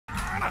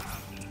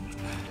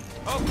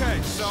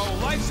Okay, so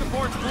life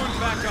support's booted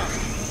back up.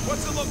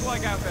 What's it look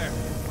like out there?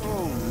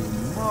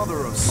 Holy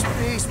mother of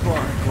space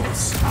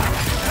barnacles.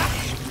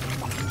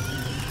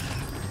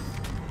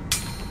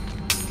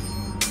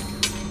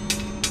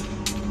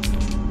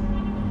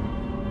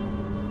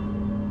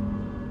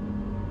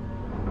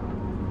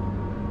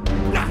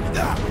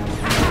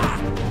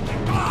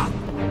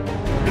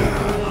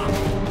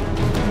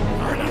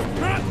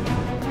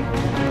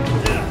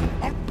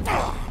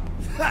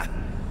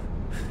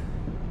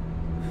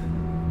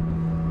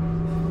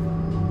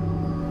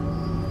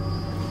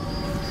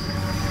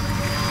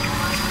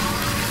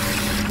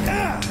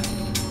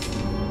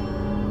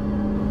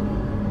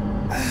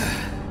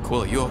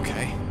 Quill, you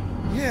okay?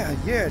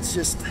 Yeah, it's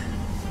just... Man.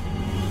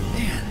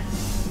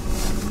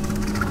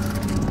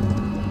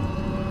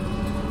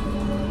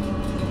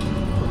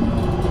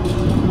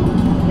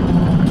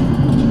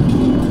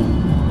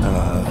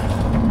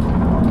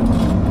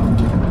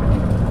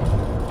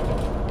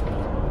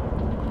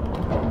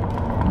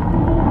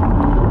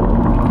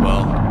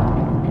 Well,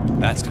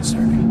 that's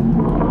concerning.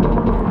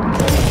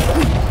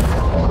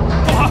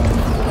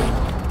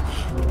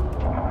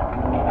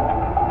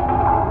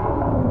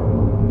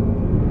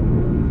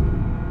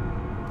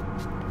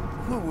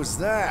 What was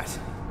that?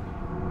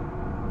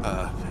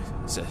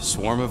 It's a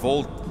swarm of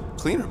old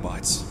cleaner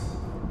bots.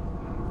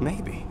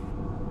 Maybe.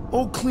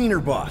 Old cleaner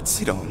bots.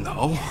 I don't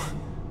know.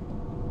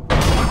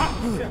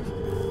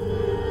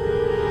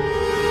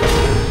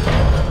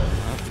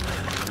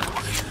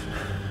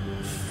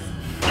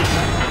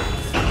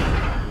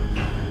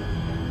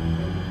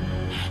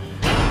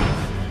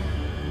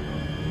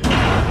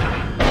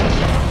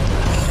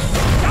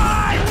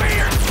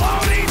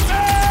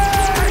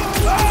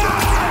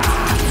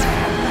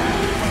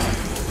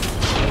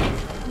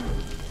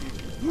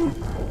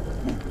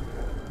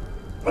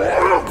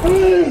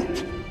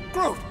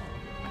 Groot!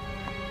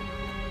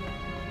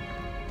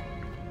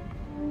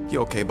 You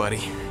okay, buddy?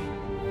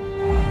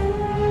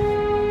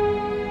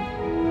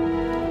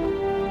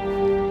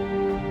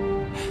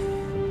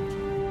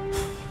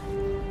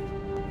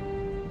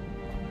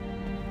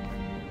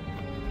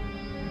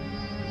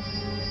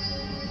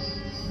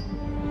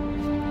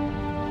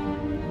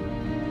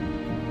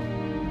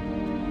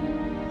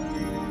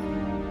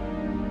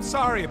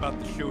 Sorry about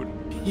the shooting.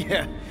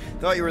 Yeah,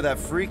 thought you were that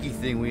freaky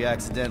thing we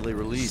accidentally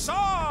released.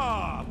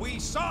 We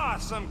saw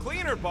some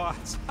cleaner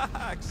bots,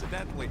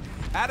 accidentally,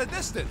 at a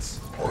distance.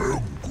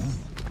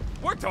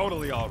 We're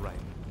totally all right.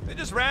 They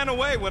just ran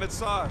away when it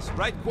saw us,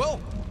 right, Quill?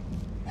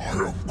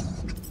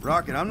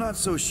 Rocket, I'm not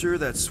so sure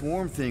that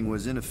swarm thing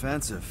was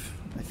inoffensive.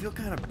 I feel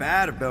kind of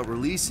bad about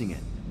releasing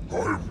it.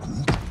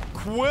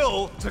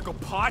 Quill took a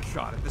pot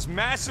shot at this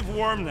massive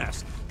worm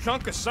nest.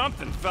 Chunk of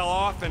something fell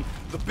off and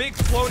the big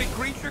floaty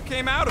creature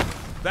came out of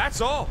it.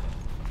 That's all.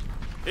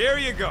 Here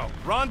you go.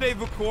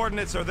 Rendezvous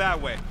coordinates are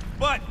that way.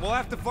 But we'll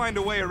have to find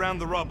a way around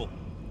the rubble.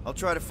 I'll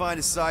try to find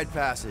a side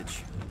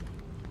passage.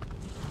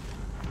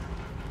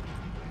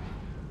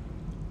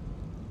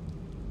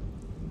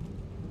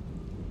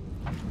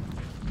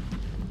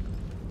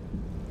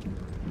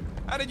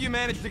 How did you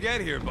manage to get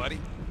here, buddy?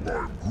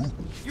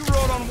 You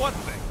rode on what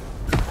thing?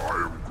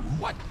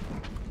 What?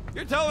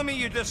 You're telling me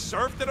you just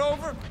surfed it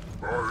over?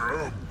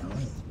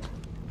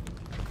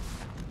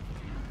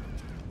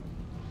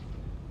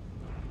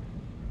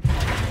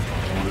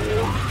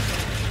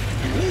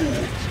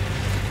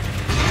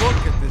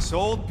 Look at this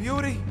old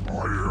beauty.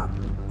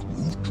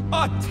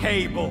 A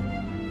table.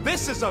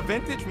 This is a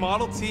vintage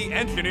Model T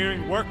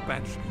engineering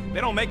workbench.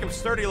 They don't make them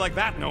sturdy like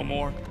that no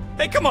more.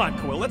 Hey, come on,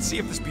 Quill. Let's see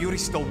if this beauty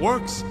still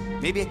works.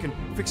 Maybe I can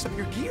fix up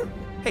your gear.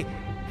 Hey,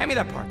 hand me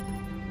that part.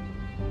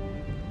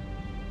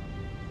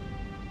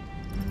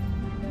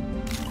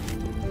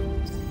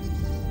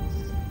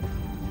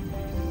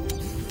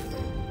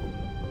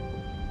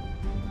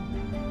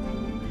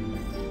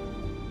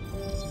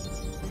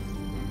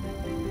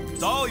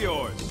 It's all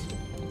yours.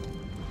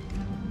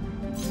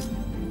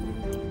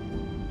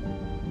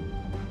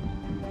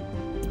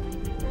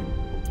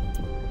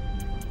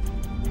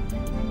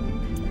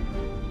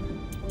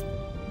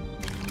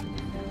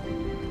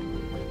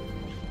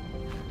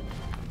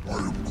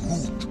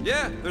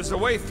 Yeah, there's a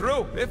way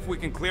through, if we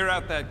can clear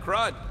out that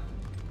crud.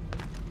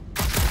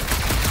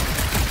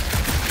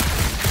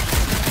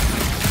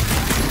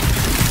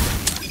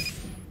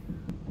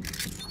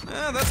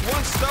 That's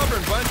one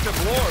stubborn bunch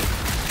of lords.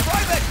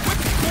 Try that quick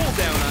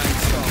cooldown I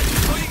installed,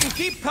 so you can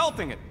keep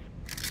pelting it.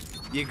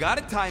 You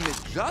gotta time it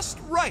just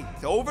right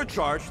to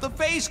overcharge the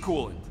phase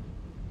coolant.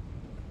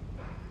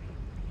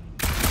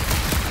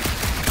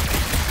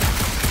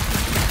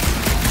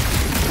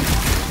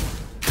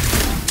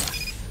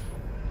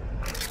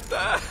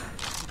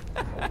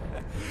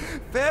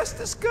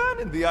 Fastest gun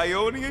in the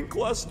Ionian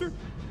cluster.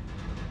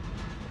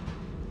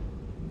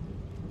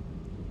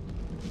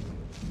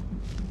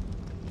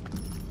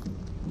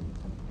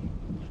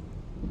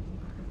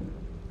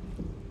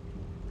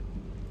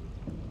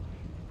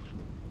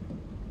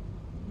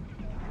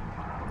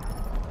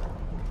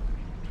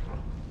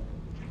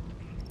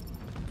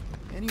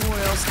 Anyone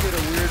else get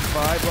a weird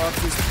vibe off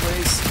this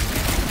place?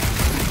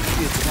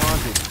 Maybe it's haunted.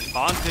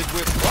 Haunted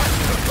with what?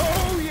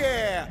 Oh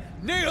yeah!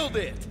 Nailed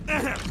it!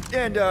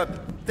 And,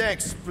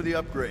 thanks for the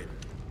upgrade.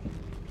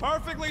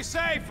 Perfectly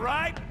safe,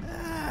 right?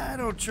 I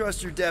don't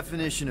trust your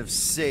definition of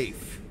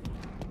safe.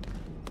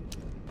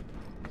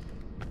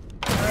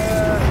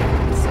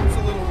 Seems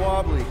a little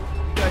wobbly. You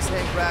guys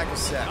hang back a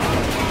sec.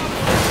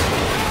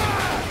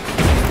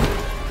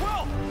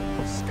 Well,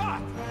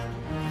 Scott!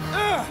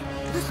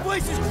 This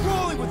place is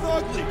crawling with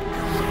ugly!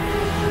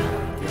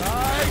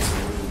 Guys!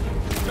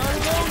 Not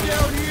alone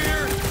down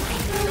here!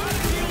 Gotta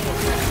deal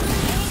with it.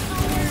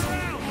 All the way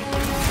around.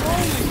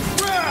 Holy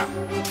crap!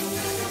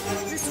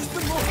 This is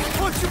the most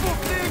punchable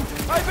thing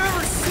I've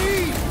ever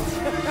seen!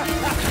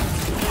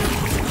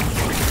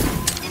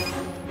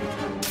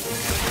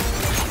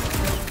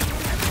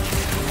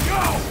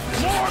 Go!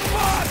 More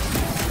blood!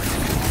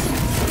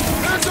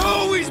 There's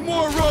always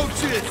more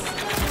roaches!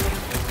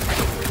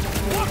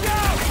 Look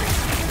out!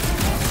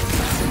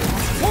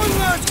 One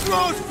last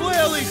gross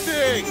flaily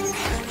thing!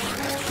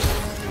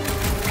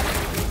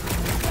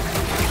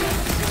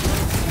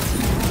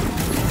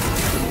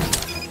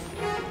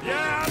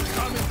 Yeah, I'm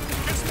coming.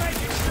 Just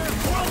making sure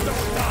Quill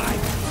don't die.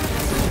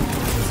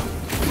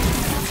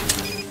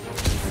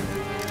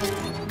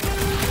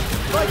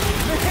 But,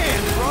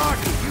 man,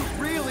 Rocky, you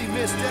really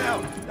missed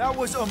out. That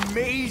was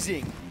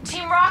amazing.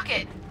 Team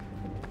Rocket!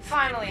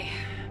 Finally.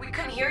 We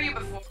couldn't hear you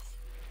before.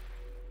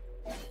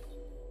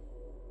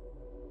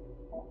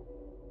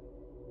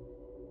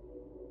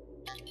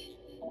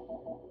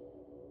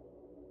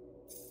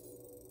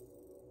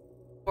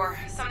 Or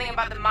something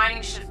about the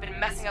mining shift been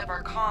messing up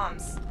our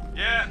comms.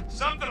 Yeah,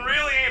 something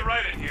really ain't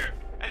right in here.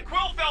 And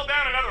Quill fell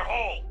down another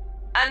hole.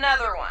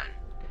 Another one.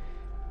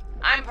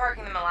 I'm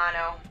parking the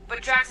Milano,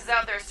 but Drax is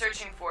out there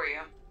searching for you.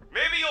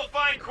 Maybe you'll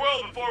find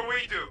Quill before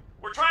we do.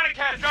 We're trying to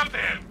catch up to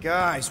him.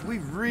 Guys, we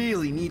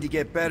really need to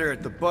get better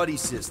at the buddy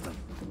system.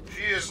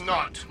 He is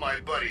not my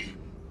buddy.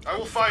 I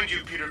will find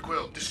you, Peter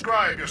Quill.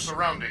 Describe your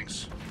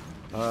surroundings.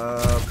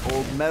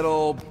 Old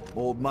metal,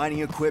 old mining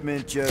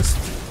equipment, just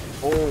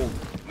old.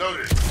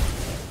 Noted.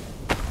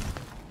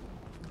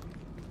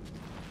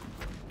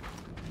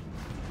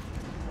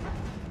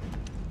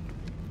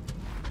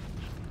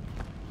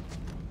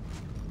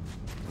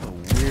 A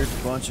weird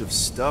bunch of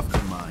stuff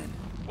to mine.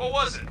 What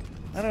was it?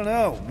 I don't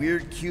know,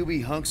 weird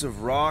cubey hunks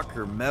of rock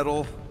or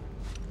metal.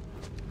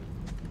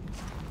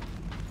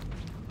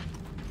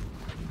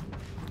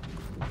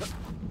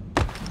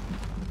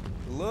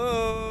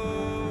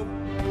 Hello?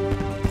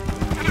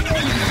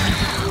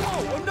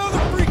 Whoa, another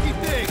freaky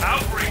thing!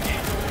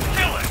 Outbreaking.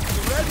 Kill it.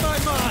 You read my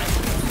mind.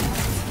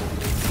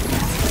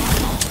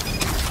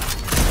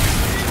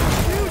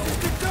 It refuses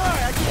to die.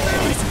 I can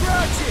barely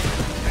scratch it.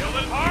 Kill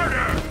it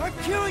harder. I'm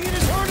killing it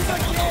as hard as I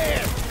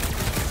can.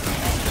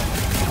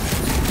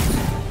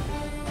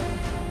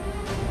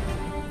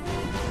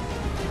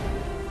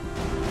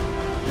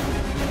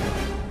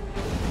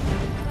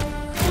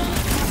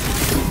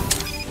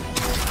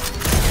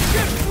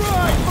 Get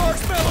fried,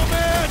 Marshmallow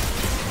Man!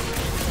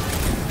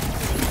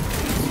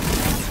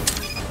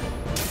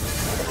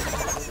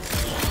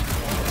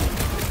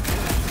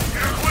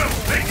 Peter Quill,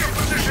 make your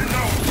position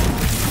known.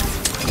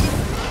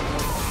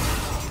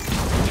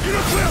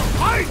 Peter Quill,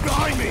 hide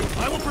behind me.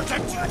 I will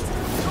protect you.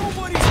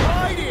 Nobody's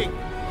hiding!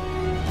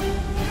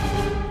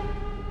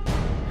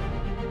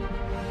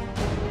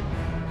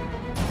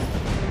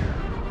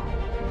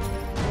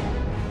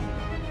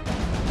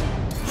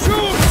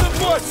 Show him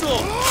some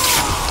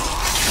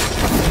muscle!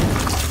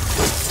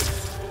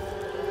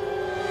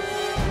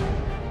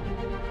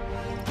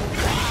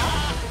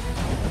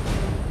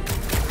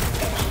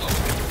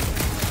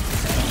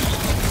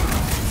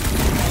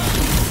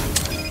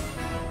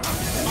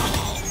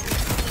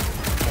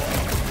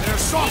 Their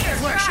soft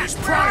flesh is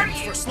Where are primed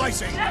you? for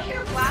slicing. Did I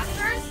hear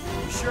blasters?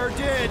 Sure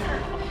did.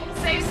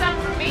 Save some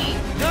for me.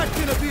 Not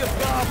gonna be a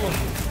problem.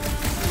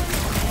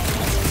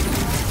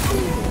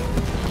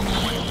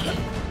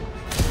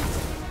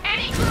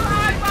 Any clue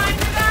how I find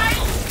you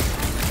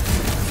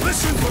guys?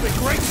 Listen for the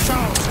great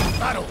sounds of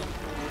battle.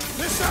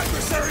 This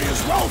adversary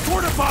is well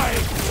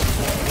fortified.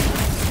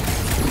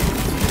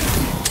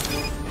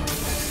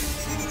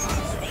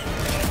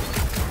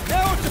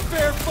 Now it's a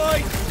fair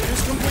fight! It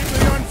is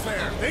completely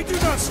unfair. They do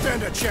not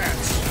stand a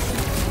chance.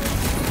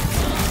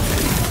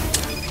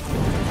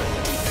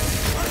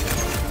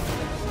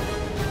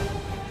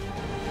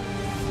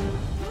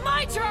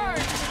 My turn!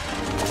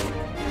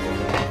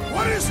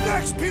 What is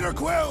next, Peter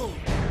Quill?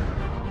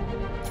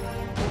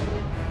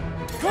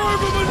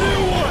 Carve him a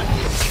new one!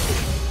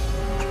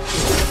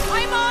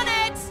 I'm on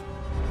it!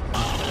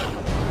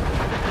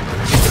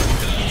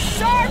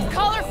 Sharp,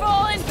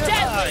 colorful, and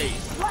deadly!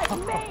 Like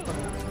me!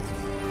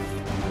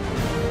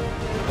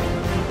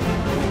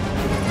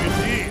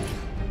 Indeed.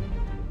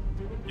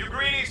 You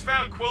greenies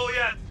found Quill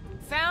yet?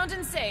 Found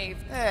and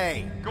saved.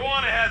 Hey, Go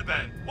on ahead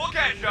then. We'll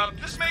catch up.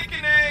 Just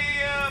making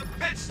a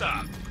pit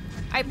stop.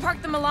 I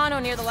parked the Milano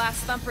near the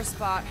last thumper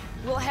spot.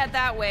 We'll head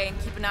that way and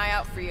keep an eye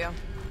out for you.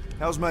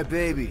 how's my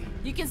baby?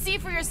 You can see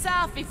for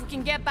yourself if we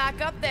can get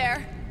back up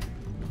there.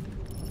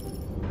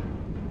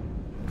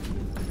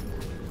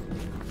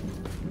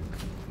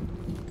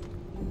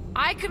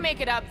 I could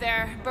make it up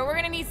there, but we're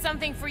gonna need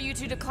something for you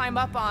two to climb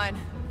up on.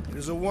 It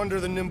is a wonder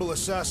the nimble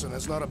assassin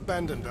has not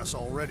abandoned us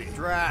already.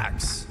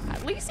 Drax.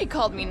 At least he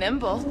called me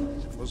nimble.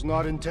 It was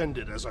not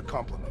intended as a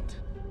compliment.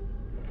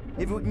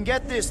 If we can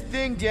get this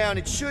thing down,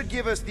 it should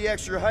give us the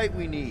extra height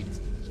we need.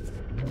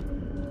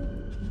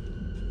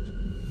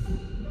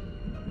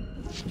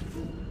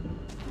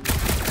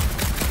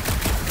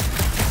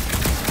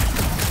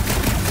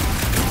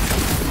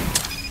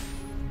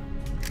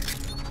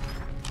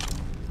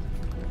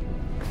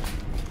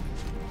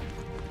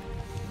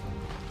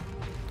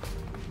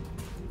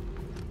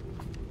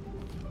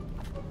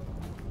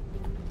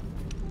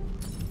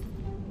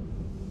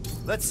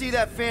 Let's see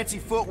that fancy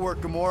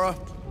footwork, Gamora.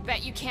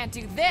 Bet you can't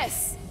do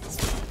this.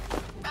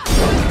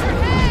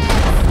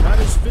 That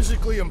is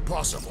physically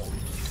impossible.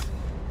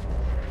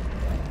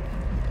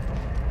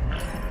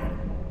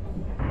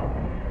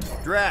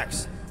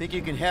 Drax, think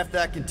you can heft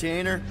that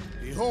container?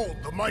 Behold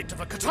the might of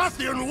a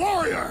Catathian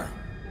warrior!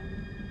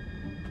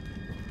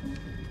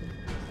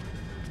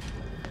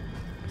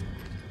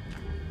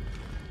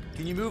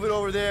 Can you move it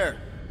over there?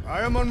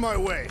 I am on my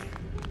way.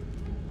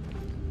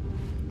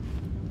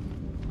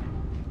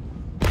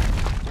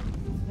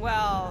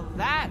 Well,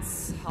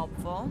 that's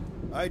helpful.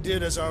 I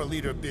did as our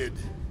leader bid.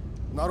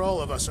 Not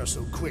all of us are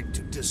so quick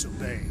to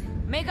disobey.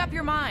 Make up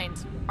your mind.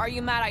 Are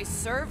you mad I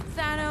served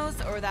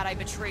Thanos or that I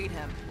betrayed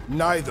him?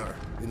 Neither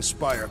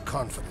inspire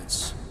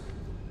confidence.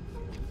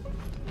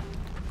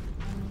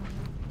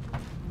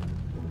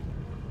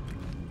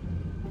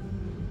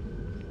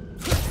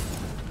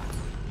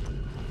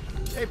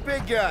 Hey,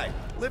 big guy,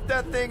 lift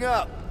that thing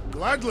up.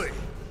 Gladly.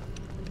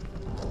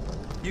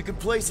 You can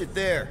place it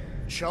there.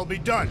 It shall be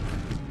done.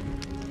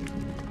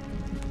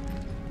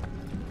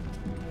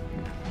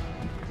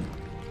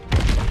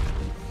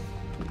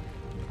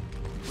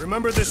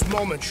 Remember this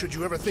moment should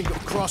you ever think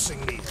of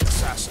crossing me,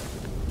 assassin.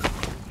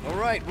 All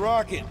right,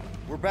 Rocket.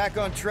 We're back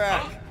on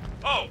track.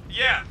 Oh,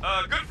 yeah,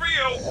 good for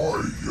you.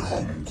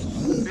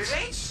 It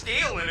ain't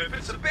stealing if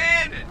it's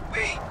abandoned.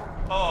 Wait.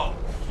 Oh,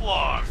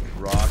 flog.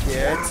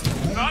 Rocket.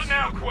 Not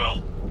now,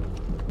 Quill.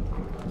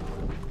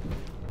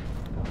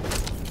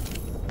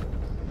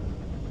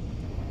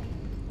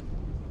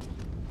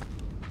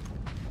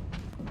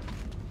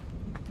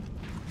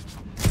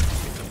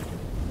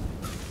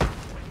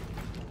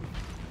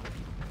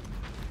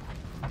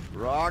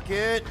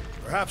 Rocket.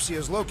 Perhaps he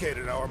has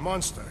located our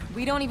monster.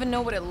 We don't even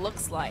know what it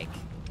looks like.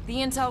 The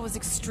intel was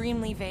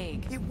extremely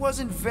vague. It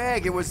wasn't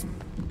vague, it was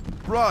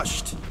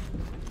rushed.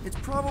 It's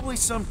probably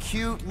some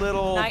cute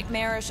little...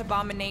 Nightmarish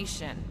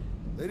abomination.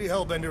 Lady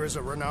Hellbender is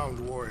a renowned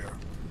warrior.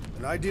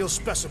 An ideal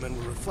specimen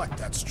would reflect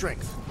that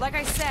strength. Like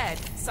I said,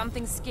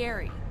 something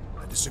scary.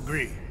 I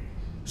disagree.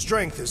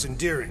 Strength is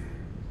endearing.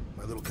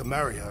 My little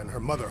Camaria and her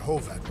mother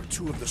Hovat were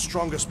two of the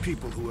strongest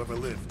people who ever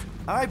lived.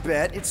 I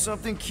bet it's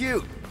something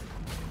cute.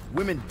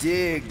 Women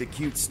dig the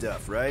cute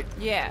stuff, right?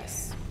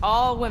 Yes.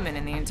 All women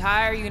in the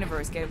entire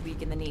universe get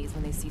weak in the knees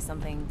when they see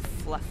something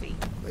fluffy.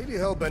 Lady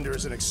Hellbender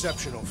is an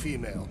exceptional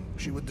female.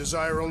 She would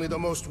desire only the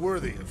most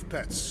worthy of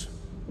pets.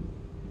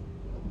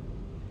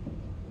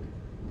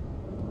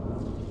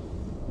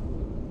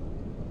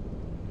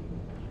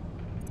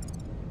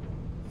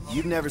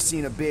 You've never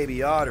seen a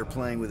baby otter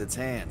playing with its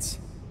hands.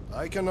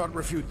 I cannot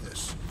refute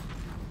this.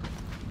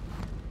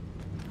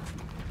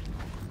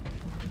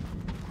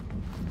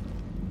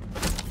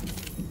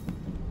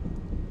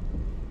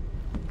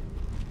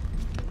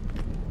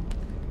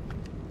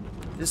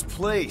 This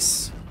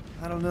place,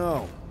 I don't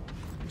know.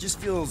 It just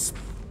feels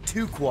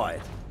too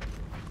quiet.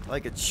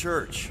 Like a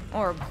church.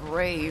 Or a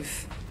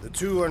grave. The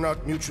two are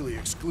not mutually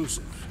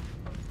exclusive.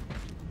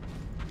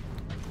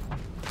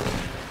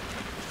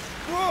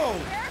 Whoa!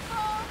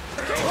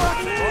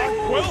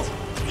 Quill,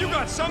 you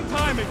got some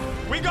timing.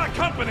 We got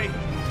company.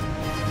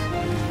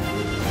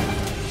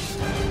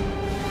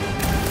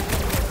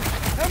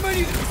 How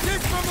many?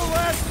 6 from the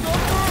last number?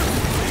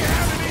 We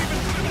haven't even...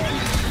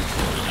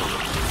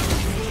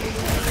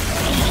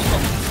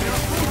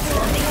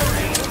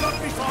 We'll not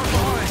be far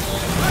behind.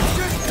 Let's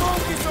just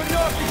focus on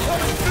not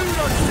becoming food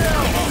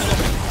ourselves!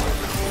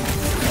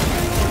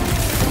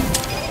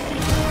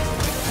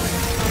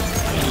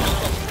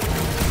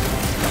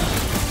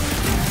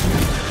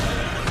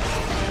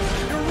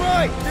 You're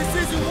right! This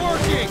isn't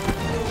working!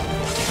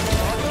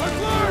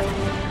 Look!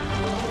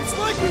 It's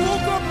like we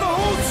woke up the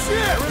whole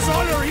ship! There is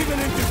honor even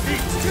in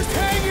defeat. Just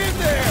hang in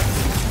there!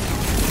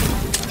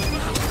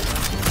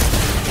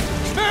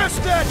 Smash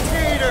that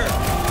tater!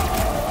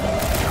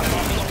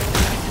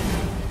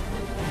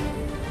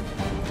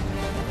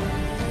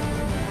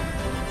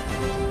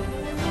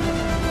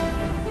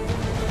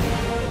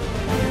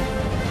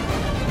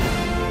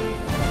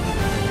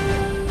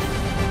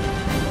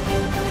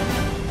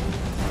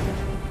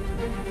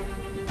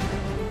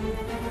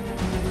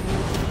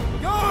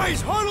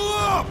 Guys, huddle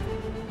up!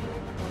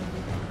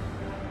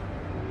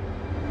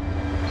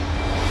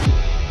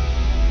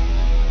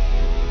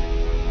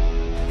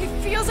 It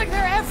feels like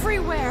they're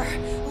everywhere,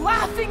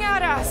 laughing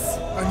at us.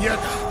 And yet,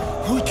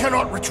 We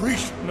cannot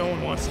retreat. No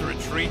one wants to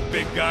retreat,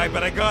 big guy,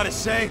 but I gotta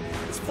say,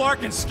 it's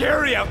flarkin'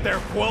 scary out there,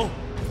 Quill.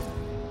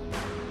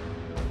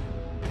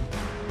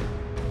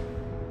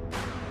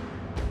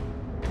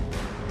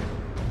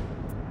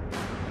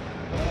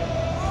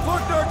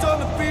 Darts on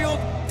the field,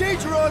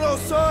 danger on all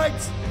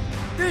sides.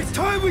 Then it's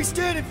time we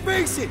stand and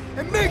face it,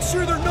 and make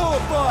sure they're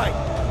nullified.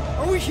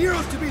 Are we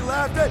heroes to be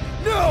laughed at?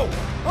 No!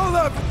 I'll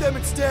laugh at them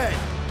instead.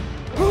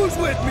 Who's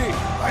with me?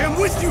 I am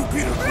with you,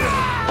 Peter Quill.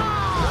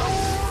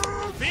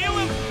 Feel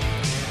him?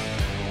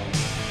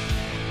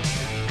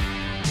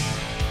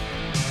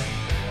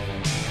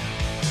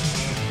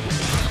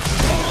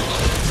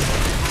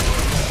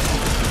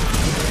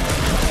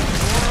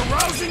 You're a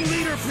rousing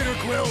leader, Peter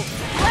Quill.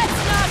 Let's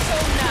not go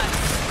nuts.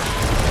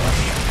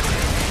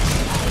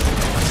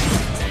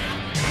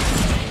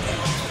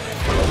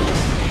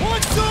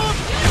 What's up?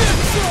 Get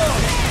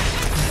some!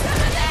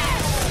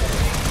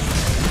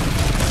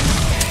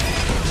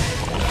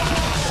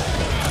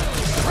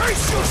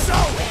 Brace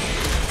yourself!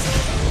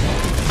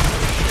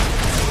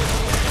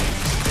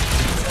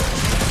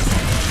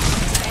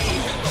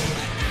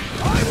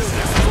 I will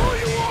destroy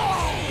you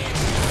all!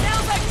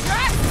 Sounds like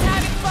Drax is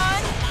having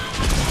fun.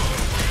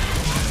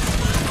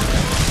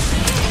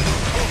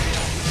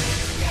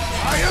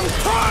 I am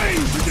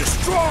trying to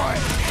destroy!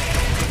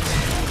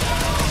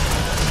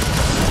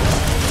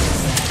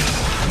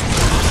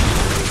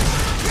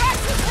 Drax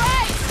is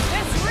right.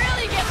 This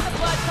really gets the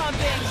blood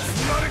pumping.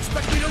 Do not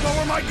expect me to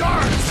lower my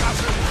guard,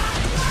 assassin!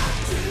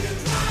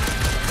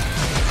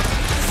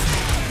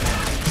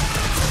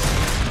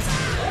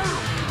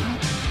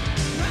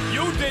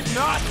 You did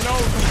not know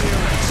the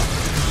lyrics.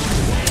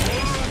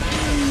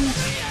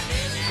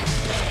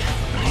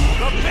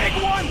 The big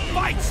one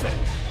fights it.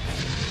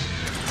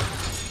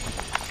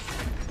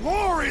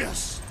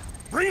 Glorious!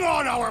 Bring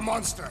on our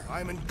monster!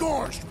 I am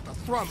engorged with the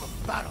thrum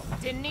of battle.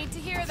 Didn't need to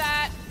hear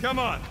that. Come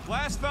on,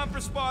 last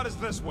thumper spot is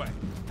this way.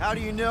 How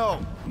do you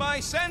know? My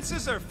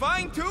senses are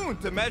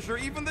fine-tuned to measure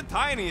even the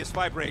tiniest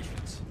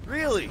vibrations.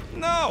 Really?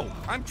 No,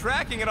 I'm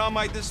tracking it on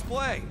my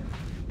display.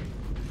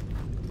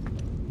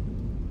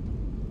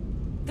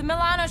 The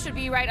Milano should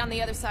be right on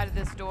the other side of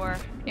this door.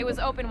 It was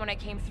open when I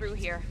came through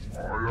here.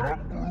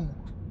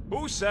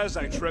 Who says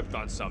I tripped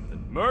on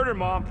something? Murder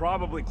Mom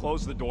probably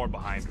closed the door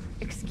behind her.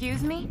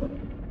 Excuse me?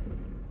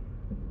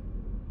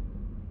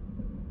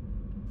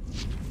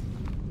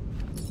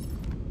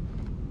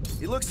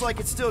 It looks like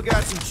it's still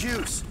got some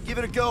juice. Give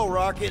it a go,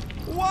 Rocket.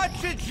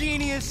 Watch a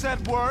genius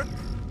at work.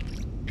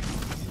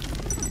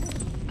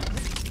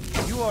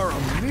 You are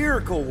a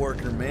miracle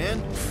worker,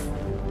 man.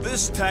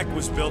 This tech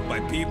was built by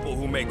people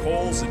who make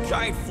holes in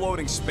giant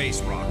floating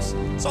space rocks.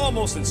 It's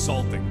almost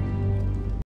insulting.